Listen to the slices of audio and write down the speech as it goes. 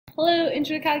Hello,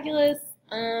 Intro to Calculus.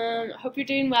 Hope you're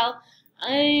doing well.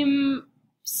 I'm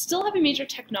still having major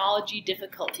technology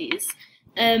difficulties.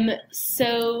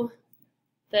 So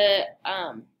the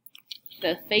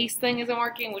face thing isn't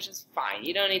working, which is fine.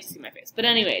 You don't need to see my face. But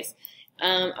anyways,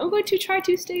 I'm going to try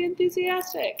to stay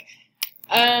enthusiastic.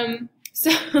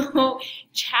 So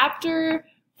chapter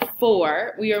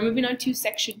 4, we are moving on to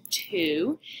section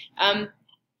 2. And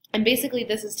basically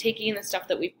this is taking the stuff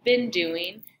that we've been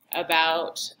doing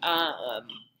about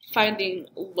finding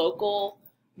local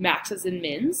maxes and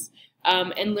mins,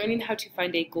 and learning how to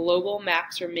find a global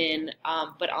max or min,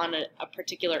 but on a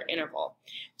particular interval.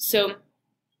 So,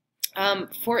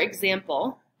 for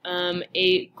example,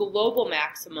 a global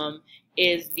maximum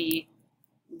is the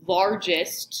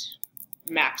largest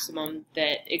maximum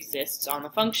that exists on the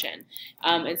function.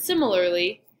 And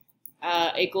similarly,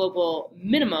 a global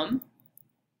minimum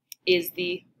is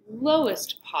the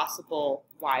lowest possible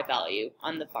y value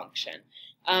on the function.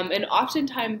 And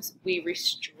oftentimes we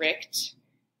restrict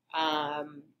our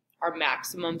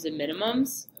maximums and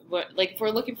minimums. Like if we're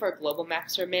looking for a global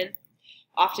max or min,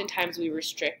 oftentimes we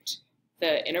restrict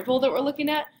the interval that we're looking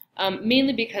at,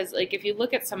 mainly because like if you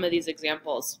look at some of these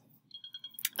examples,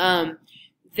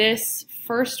 this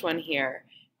first one here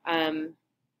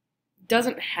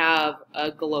doesn't have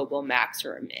a global max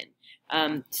or a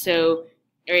min. So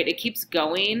right, it keeps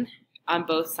going on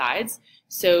both sides.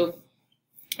 So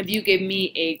if you give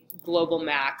me a global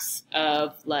max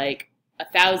of like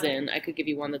 1,000, I could give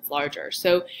you one that's larger.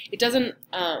 So it doesn't,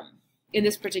 in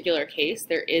this particular case,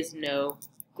 there is no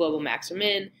global max or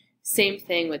min. Same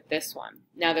thing with this one.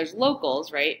 Now there's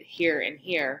locals, right, here and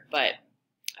here, but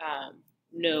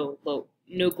no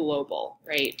global,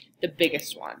 right, the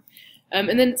biggest one.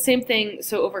 And then same thing,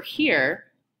 so over here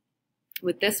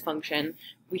with this function,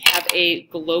 we have a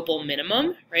global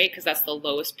minimum, right, because that's the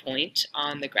lowest point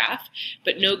on the graph,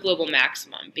 but no global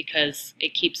maximum because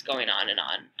it keeps going on and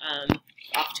on,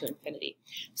 off to infinity.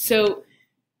 So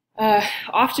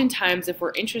oftentimes if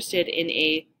we're interested in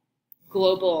a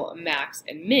global max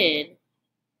and min,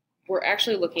 we're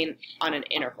actually looking on an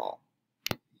interval.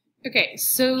 Okay,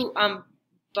 so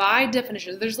by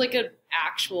definition, there's like an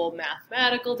actual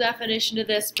mathematical definition to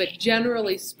this, but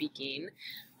generally speaking,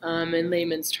 in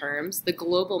layman's terms, the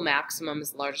global maximum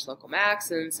is the largest local max,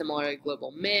 and similarly,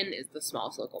 global min is the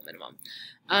smallest local minimum.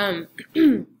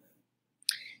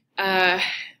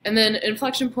 And then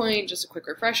inflection point, just a quick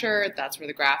refresher, that's where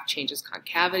the graph changes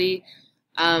concavity.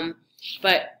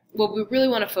 But what we really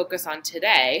want to focus on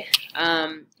today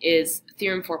is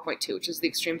Theorem 4.2, which is the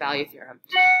extreme value theorem.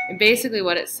 And basically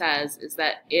what it says is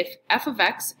that if f of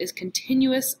x is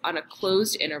continuous on a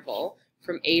closed interval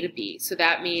from a to b, so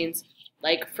that means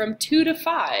like from 2 to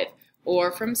 5,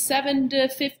 or from 7 to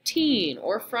 15,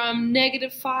 or from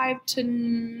 -5 to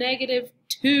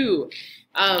 -2,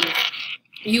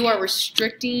 you are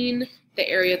restricting the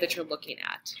area that you're looking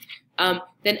at.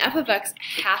 Then f of x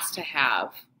has to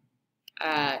have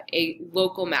a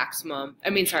global maximum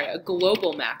and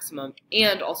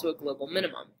also a global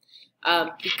minimum.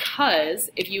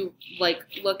 Because if you like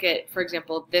look at, for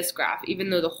example, this graph, even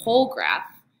though the whole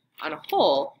graph on a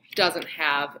whole doesn't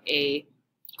have a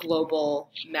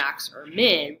global max or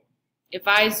min, if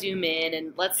I zoom in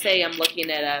and let's say I'm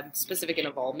looking at a specific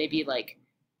interval, maybe like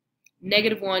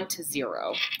 -1 to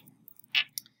 0.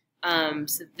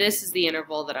 So this is the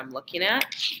interval that I'm looking at,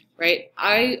 right?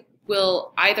 I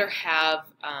will either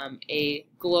have a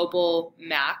global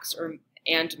max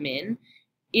and min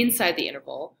inside the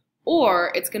interval,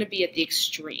 or it's going to be at the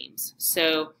extremes.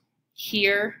 So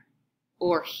here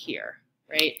or here,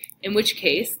 right? In which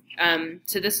case,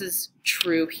 so this is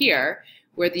true here,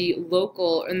 where the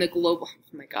local and the global,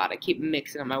 oh my god, I keep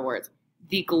mixing up my words.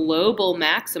 The global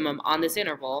maximum on this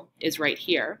interval is right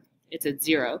here, it's at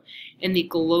 0, and the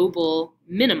global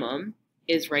minimum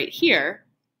is right here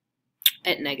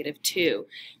at -2.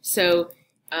 So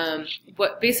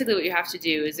basically what you have to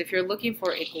do is if you're looking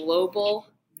for a global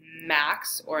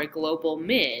max or a global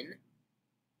min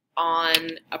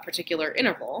on a particular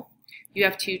interval, you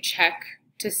have to check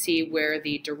to see where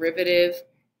the derivative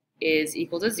is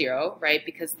equal to 0, right?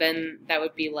 Because then that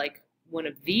would be like one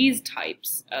of these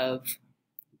types of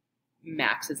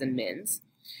maxes and mins,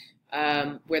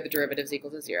 where the derivative is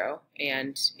equal to 0,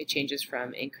 and it changes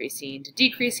from increasing to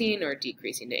decreasing or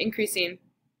decreasing to increasing.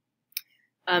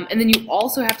 And then you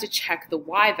also have to check the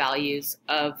y values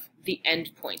of the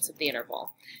endpoints of the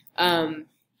interval,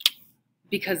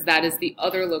 because that is the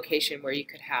other location where you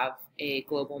could have a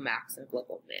global max and a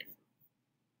global min.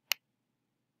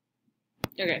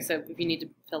 Okay, so if you need to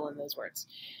fill in those words.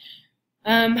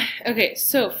 Okay,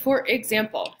 so for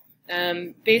example,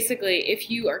 Basically, if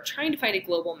you are trying to find a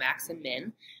global max and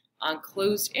min on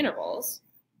closed intervals,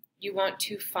 you want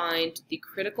to find the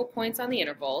critical points on the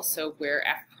interval, so where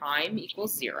f prime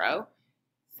equals 0.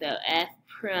 So f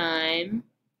prime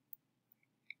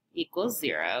equals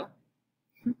 0.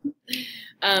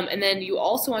 And then you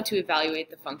also want to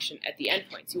evaluate the function at the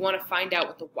endpoints. You want to find out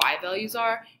what the y values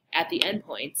are at the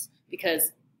endpoints,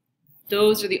 because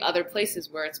those are the other places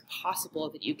where it's possible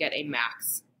that you get a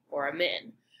max or a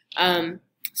min.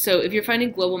 So if you're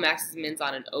finding global maxes and mins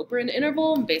on an open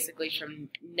interval, basically from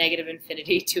negative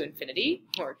infinity to infinity,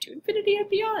 or to infinity and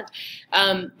beyond,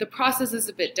 the process is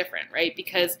a bit different, right?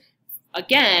 Because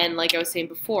again, like I was saying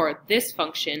before, this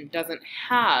function doesn't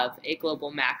have a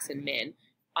global max and min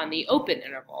on the open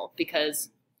interval because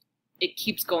it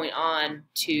keeps going on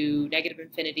to negative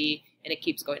infinity and it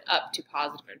keeps going up to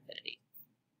positive infinity.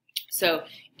 So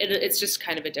it's just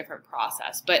kind of a different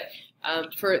process. But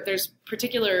there's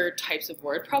particular types of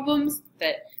word problems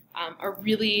that are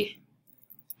really,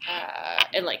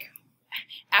 and like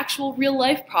actual real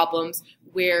life problems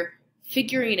where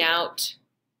figuring out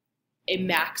a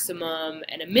maximum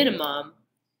and a minimum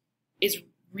is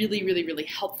really, really, really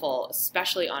helpful,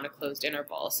 especially on a closed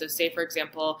interval. So say, for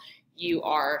example, you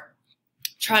are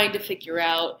trying to figure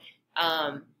out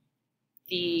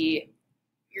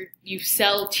you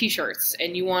sell t-shirts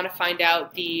and you want to find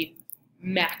out the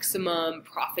maximum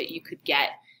profit you could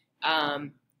get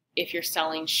if you're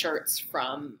selling shirts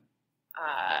from,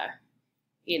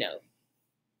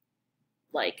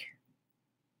 like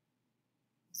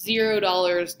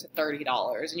 $0 to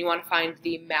 $30, and you want to find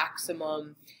the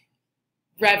maximum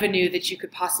revenue that you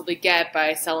could possibly get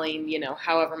by selling,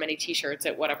 however many t-shirts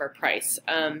at whatever price.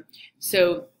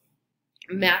 So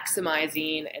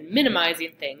maximizing and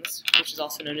minimizing things, which is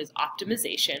also known as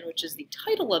optimization, which is the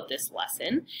title of this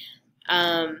lesson.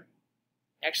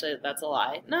 Actually, that's a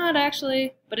lie. Not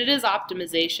actually, but it is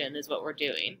optimization is what we're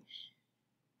doing.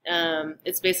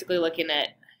 It's basically looking at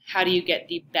how do you get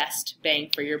the best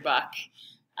bang for your buck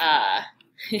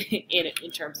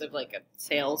in terms of like a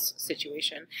sales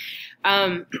situation.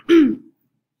 And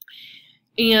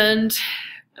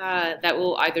that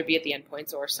will either be at the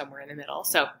endpoints or somewhere in the middle.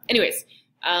 So anyways,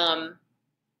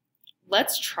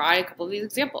 let's try a couple of these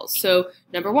examples. So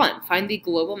number 1, find the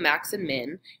global max and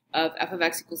min of f of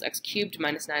x equals x cubed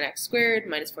minus 9x squared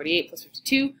minus 48 plus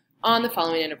 52 on the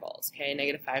following intervals. Okay,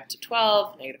 negative 5 to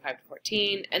 12, negative 5 to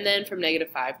 14, and then from negative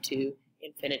 5 to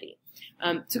infinity.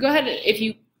 So go ahead, if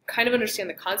you kind of understand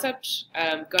the concept,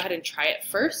 go ahead and try it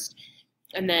first,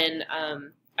 and then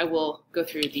I will go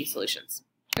through the solutions.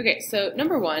 Okay, so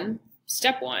number 1,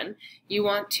 step 1, you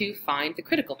want to find the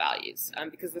critical values,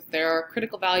 because if there are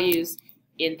critical values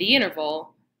in the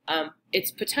interval,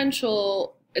 it's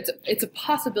a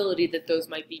possibility that those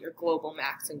might be your global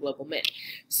max and global min.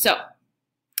 So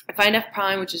I find f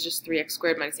prime, which is just 3x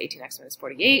squared minus 18x minus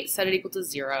 48, set it equal to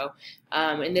 0.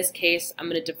 In this case, I'm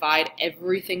going to divide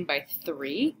everything by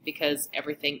 3 because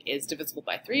everything is divisible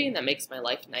by 3, and that makes my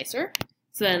life nicer.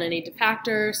 So then I need to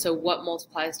factor. So what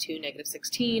multiplies to negative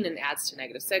 16 and adds to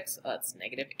negative 6? That's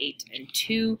negative 8 and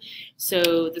 2.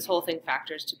 So this whole thing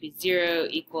factors to be 0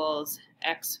 equals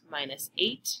x minus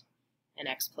 8 and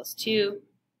x plus 2,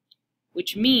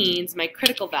 which means my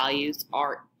critical values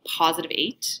are positive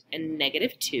 8 and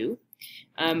negative 2.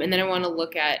 And then I want to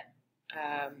look at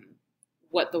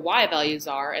what the y values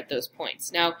are at those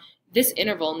points. Now, this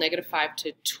interval, negative 5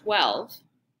 to 12,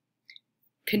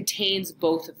 contains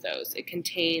both of those. It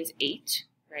contains 8,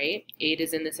 right? 8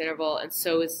 is in this interval, and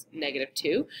so is negative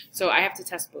 2. So I have to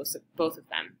test both of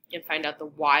them and find out the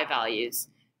y values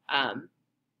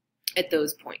at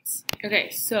those points. Okay,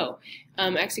 so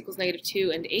x equals negative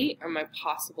 2 and 8 are my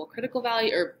possible critical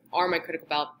value, or are my critical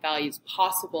values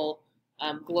possible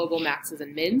global maxes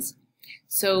and mins.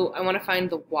 So I want to find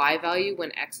the y value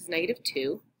when x is negative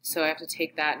 2. So I have to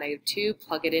take that negative 2,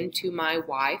 plug it into my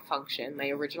y function, my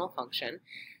original function.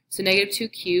 So negative 2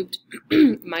 cubed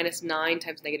minus 9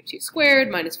 times negative 2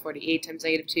 squared minus 48 times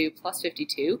negative 2 plus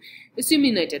 52.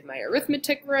 Assuming I did my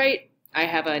arithmetic right, I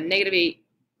have a negative 8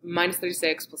 minus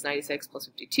 36 plus 96 plus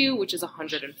 52, which is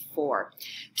 104.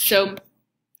 So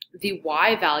the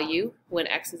y value when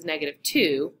x is negative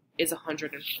 2 is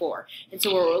 104. And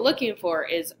so what we're looking for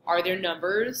is, are there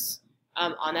numbers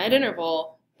on that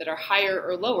interval that are higher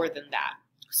or lower than that?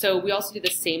 So we also do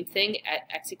the same thing at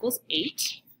x equals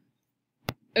 8.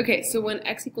 Okay, so when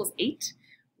x equals 8,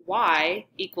 y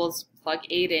equals, plug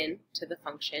 8 in to the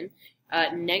function,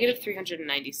 negative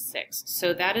 396.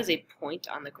 So that is a point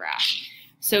on the graph.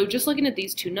 So just looking at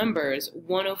these two numbers,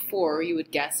 104 you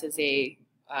would guess is a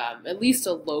at least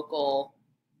a local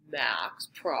max,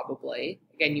 probably.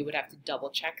 Again, you would have to double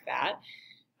check that.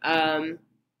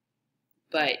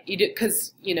 But you do,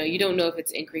 because you don't know if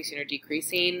it's increasing or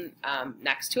decreasing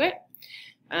next to it.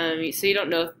 So you don't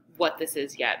know what this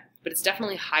is yet, but it's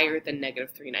definitely higher than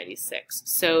negative 396.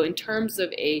 So in terms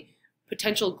of a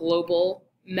potential global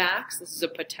max, this is a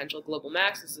potential global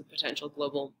max, this is a potential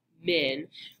global min,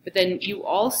 but then you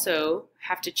also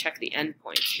have to check the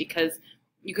endpoints, because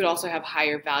you could also have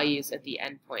higher values at the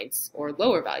endpoints or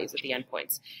lower values at the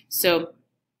endpoints. So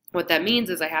what that means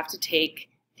is I have to take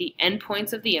the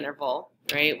endpoints of the interval,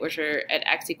 right, which are at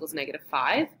x equals negative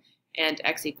 5 and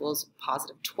x equals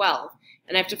positive 12,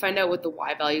 and I have to find out what the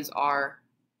y values are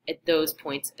at those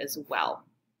points as well.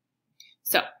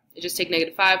 So I just take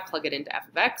negative 5, plug it into f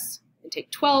of x, and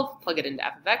take 12, plug it into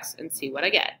f of x, and see what I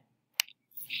get.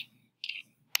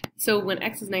 So when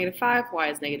x is negative 5, y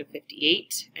is negative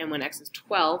 58, and when x is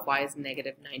 12, y is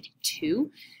negative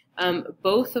 92,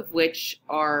 both of which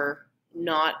are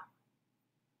not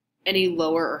any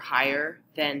lower or higher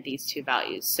than these two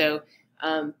values. So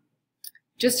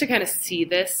just to kind of see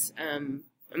this, I'm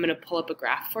going to pull up a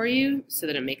graph for you so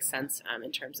that it makes sense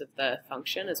in terms of the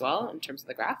function as well, in terms of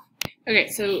the graph. Okay,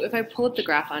 so if I pull up the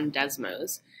graph on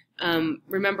Desmos,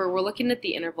 remember we're looking at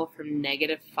the interval from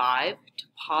negative 5 to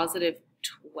positive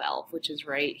 12, which is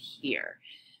right here.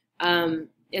 And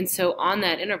so on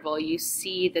that interval, you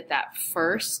see that that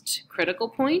first critical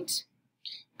point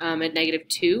at negative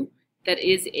 2, that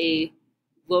is a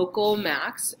local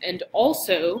max and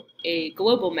also a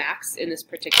global max in this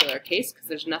particular case, because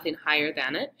there's nothing higher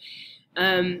than it.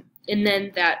 And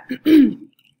then that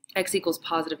x equals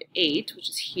positive 8, which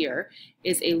is here,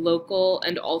 is a local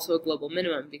and also a global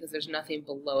minimum, because there's nothing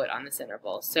below it on this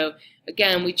interval. So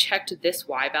again, we checked this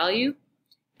y value,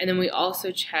 and then we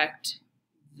also checked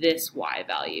this y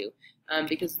value,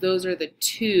 because those are the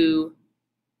two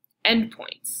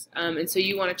endpoints. And so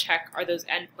you want to check, are those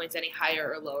endpoints any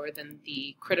higher or lower than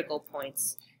the critical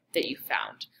points that you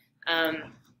found.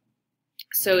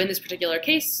 So in this particular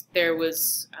case, there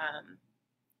was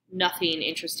nothing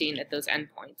interesting at those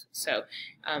endpoints. So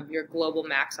your global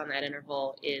max on that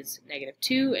interval is negative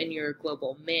 2, and your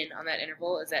global min on that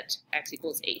interval is at x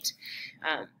equals 8.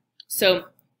 So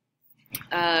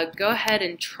go ahead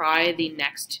and try the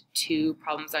next two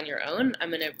problems on your own. I'm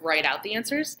going to write out the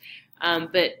answers,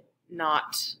 but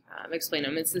not explain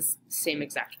them. It's the same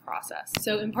exact process.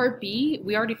 So in part B,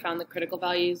 we already found the critical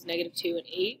values, negative 2 and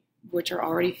 8, which are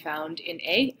already found in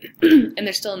A, and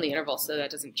they're still in the interval, so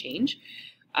that doesn't change.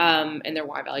 And their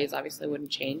y values obviously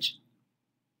wouldn't change.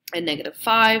 And negative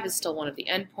 5 is still one of the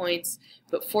endpoints,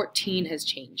 but 14 has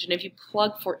changed. And if you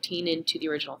plug 14 into the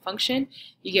original function,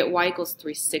 you get y equals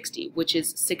 360, which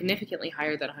is significantly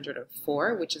higher than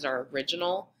 104, which is our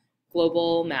original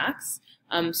global max.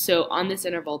 So on this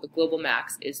interval, the global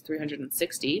max is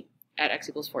 360 at x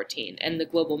equals 14, and the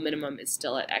global minimum is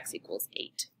still at x equals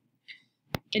 8.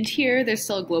 And here, there's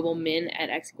still a global min at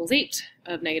x equals 8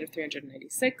 of negative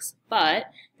 396, but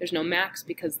there's no max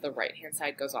because the right-hand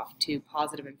side goes off to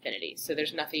positive infinity. So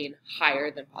there's nothing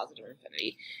higher than positive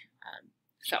infinity.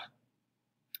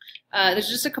 There's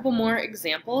just a couple more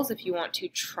examples if you want to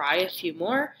try a few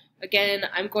more. Again,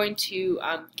 I'm going to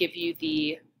give you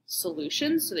the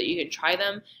solutions so that you can try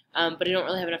them, but I don't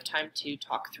really have enough time to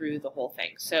talk through the whole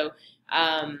thing. So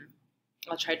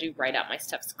I'll try to write out my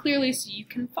steps clearly so you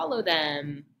can follow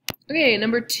them. Okay,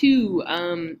 number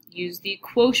 2, use the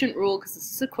quotient rule, because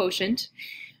this is a quotient,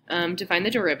 to find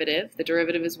the derivative. The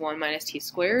derivative is 1 minus t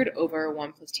squared over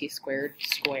 1 plus t squared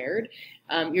squared.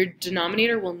 Your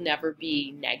denominator will never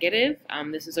be negative.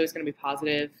 This is always going to be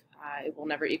positive. It will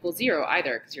never equal 0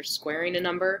 either, because you're squaring a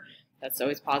number. That's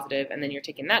always positive, and then you're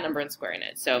taking that number and squaring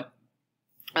it. So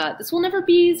this will never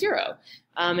be 0,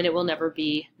 and it will never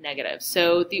be negative.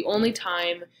 So the only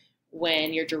time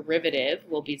when your derivative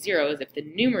will be 0 is if the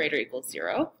numerator equals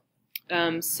 0.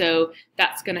 So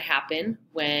that's going to happen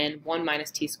when 1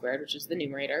 minus t squared, which is the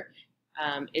numerator,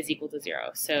 is equal to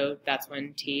 0. So that's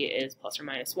when t is plus or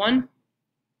minus 1.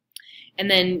 And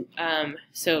then,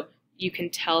 so you can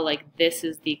tell, like, this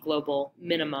is the global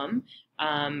minimum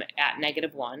at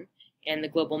negative 1. And the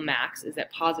global max is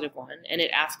at positive 1, and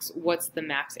it asks what's the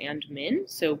max and min,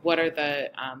 so what are the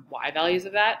y values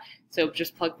of that. So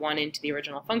just plug 1 into the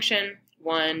original function.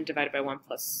 1 divided by 1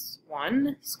 plus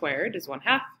 1 squared is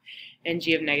 1/2, and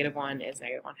g of negative 1 is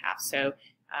negative 1/2. So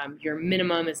your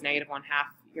minimum is negative 1/2,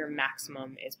 your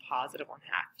maximum is positive 1/2.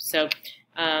 So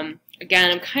again,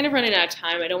 I'm kind of running out of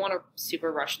time. I don't want to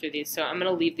super rush through these, so I'm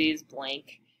going to leave these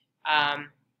blank.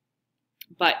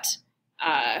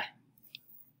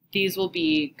 These will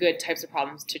be good types of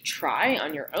problems to try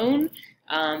on your own.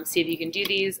 See if you can do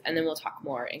these, and then we'll talk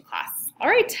more in class. All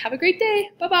right, have a great day.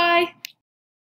 Bye-bye.